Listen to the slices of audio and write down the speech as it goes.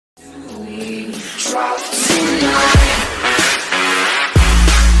drop tonight.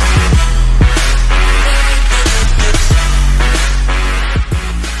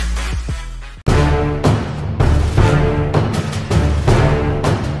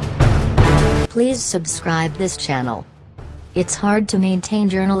 Please subscribe this channel. It's hard to maintain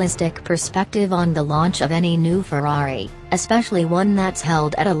journalistic perspective on the launch of any new Ferrari, especially one that's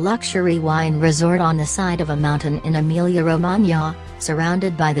held at a luxury wine resort on the side of a mountain in Emilia Romagna,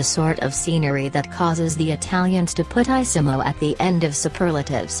 surrounded by the sort of scenery that causes the Italians to put issimo at the end of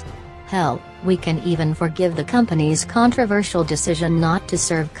superlatives. Hell, we can even forgive the company's controversial decision not to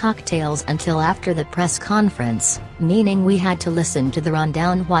serve cocktails until after the press conference, meaning we had to listen to the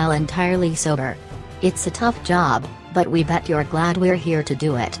rundown while entirely sober. It's a tough job, but we bet you're glad we're here to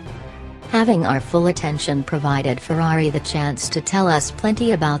do it. Having our full attention provided Ferrari the chance to tell us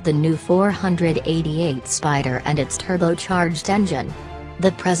plenty about the new 488 Spider and its turbocharged engine.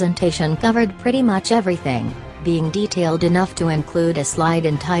 The presentation covered pretty much everything, being detailed enough to include a slide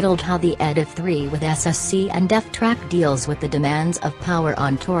entitled How the F3 with SSC and F-trac deals with the demands of power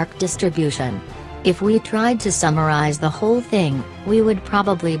on torque distribution. If we tried to summarize the whole thing, we would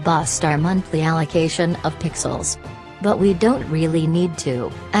probably bust our monthly allocation of pixels. But we don't really need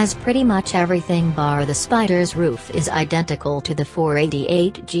to, as pretty much everything bar the Spider's roof is identical to the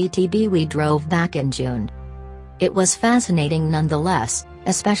 488 GTB we drove back in June. It was fascinating nonetheless,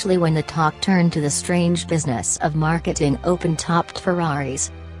 especially when the talk turned to the strange business of marketing open-topped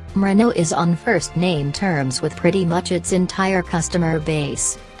Ferraris. Renault is on first-name terms with pretty much its entire customer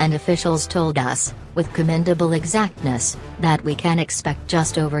base, and officials told us, with commendable exactness, that we can expect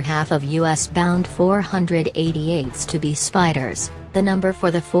just over half of US-bound 488s to be Spiders. The number for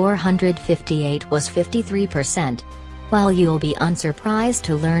the 458 was 53%. While you'll be unsurprised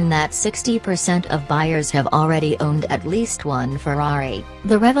to learn that 60% of buyers have already owned at least one Ferrari,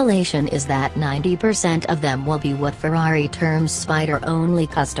 the revelation is that 90% of them will be what Ferrari terms Spider-only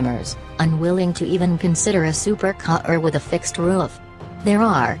customers, unwilling to even consider a supercar with a fixed roof. There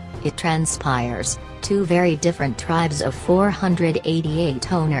are, it transpires, two very different tribes of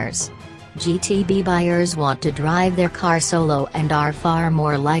 488 owners. GTB buyers want to drive their car solo and are far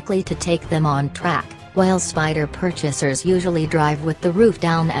more likely to take them on track, while Spider purchasers usually drive with the roof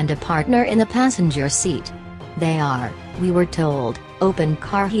down and a partner in the passenger seat. They are, we were told, open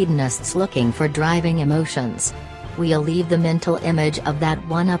car hedonists looking for driving emotions. We'll leave the mental image of that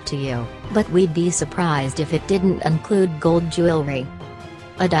one up to you, but we'd be surprised if it didn't include gold jewelry.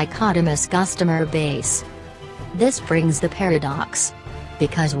 A dichotomous customer base. This brings the paradox.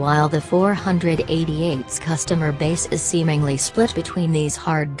 Because while the 488's customer base is seemingly split between these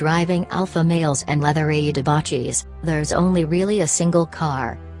hard-driving alpha males and leathery debauchees, there's only really a single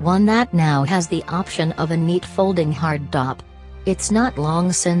car, one that now has the option of a neat folding hardtop. It's not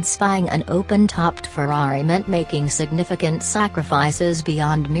long since buying an open-topped Ferrari meant making significant sacrifices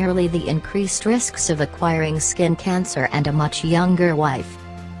beyond merely the increased risks of acquiring skin cancer and a much younger wife.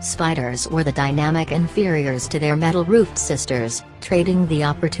 Spiders were the dynamic inferiors to their metal-roofed sisters, trading the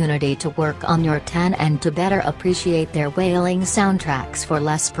opportunity to work on your tan and to better appreciate their wailing soundtracks for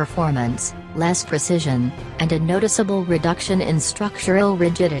less performance, less precision, and a noticeable reduction in structural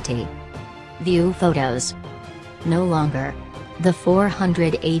rigidity. View photos. No longer. The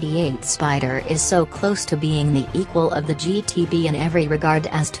 488 Spider is so close to being the equal of the GTB in every regard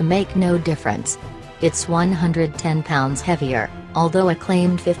as to make no difference. It's 110 pounds heavier, although a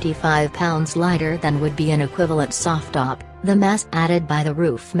claimed 55 pounds lighter than would be an equivalent softtop, the mass added by the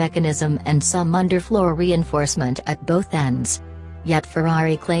roof mechanism and some underfloor reinforcement at both ends. Yet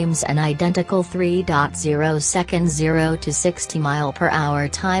Ferrari claims an identical 3.0 second 0 to 60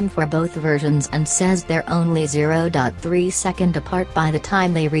 mph time for both versions and says they're only 0.3 second apart by the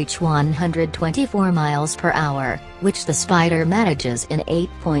time they reach 124 mph, which the Spider manages in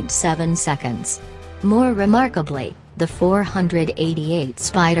 8.7 seconds. More remarkably, the 488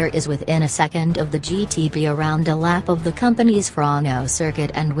 Spider is within a second of the GTB around a lap of the company's Frano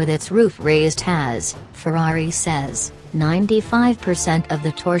circuit, and with its roof raised has, Ferrari says, 95% of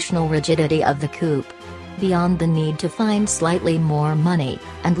the torsional rigidity of the coupe. Beyond the need to find slightly more money,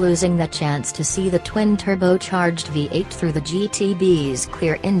 and losing the chance to see the twin turbocharged V8 through the GTB's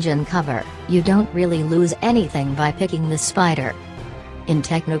clear engine cover, you don't really lose anything by picking the Spider. In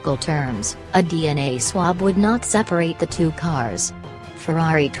technical terms, a DNA swab would not separate the two cars.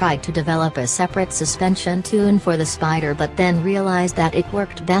 Ferrari tried to develop a separate suspension tune for the Spider but then realized that it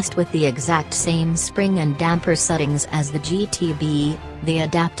worked best with the exact same spring and damper settings as the GTB. The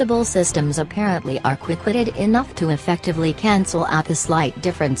adaptable systems apparently are quick-witted enough to effectively cancel out the slight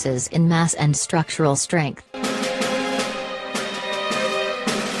differences in mass and structural strength.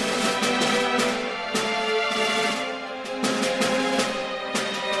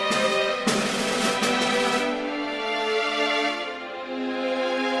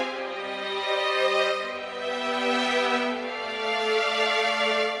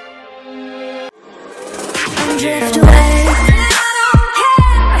 drift away.